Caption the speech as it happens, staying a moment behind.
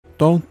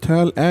don't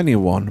tell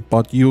anyone,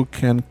 but you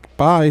can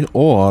buy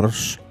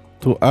ores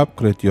to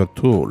upgrade your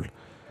tool.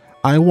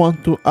 I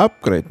want to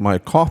upgrade my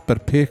copper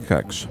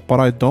pickaxe, but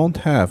I don't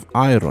have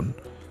iron,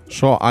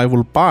 so I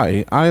will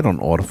buy iron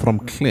ore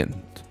from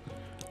Clint.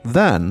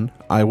 Then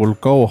I will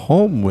go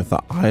home with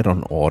the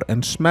iron ore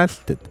and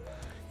smelt it.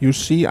 You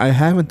see, I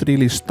haven't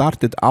really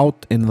started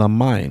out in the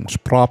mines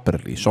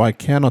properly, so I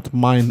cannot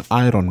mine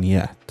iron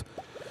yet.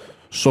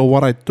 So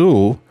what I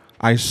do,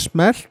 I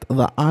smelt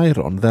the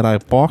iron that I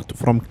bought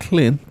from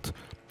Clint,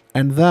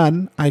 and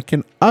then I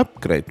can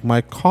upgrade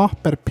my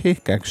copper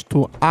pickaxe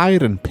to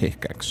iron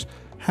pickaxe.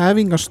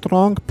 Having a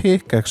strong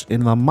pickaxe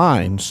in the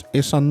mines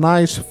is a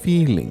nice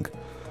feeling.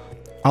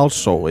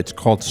 Also, it's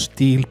called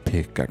steel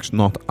pickaxe,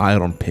 not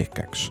iron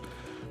pickaxe.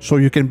 So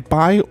you can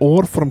buy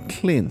ore from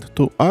Clint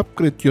to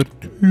upgrade your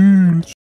tools.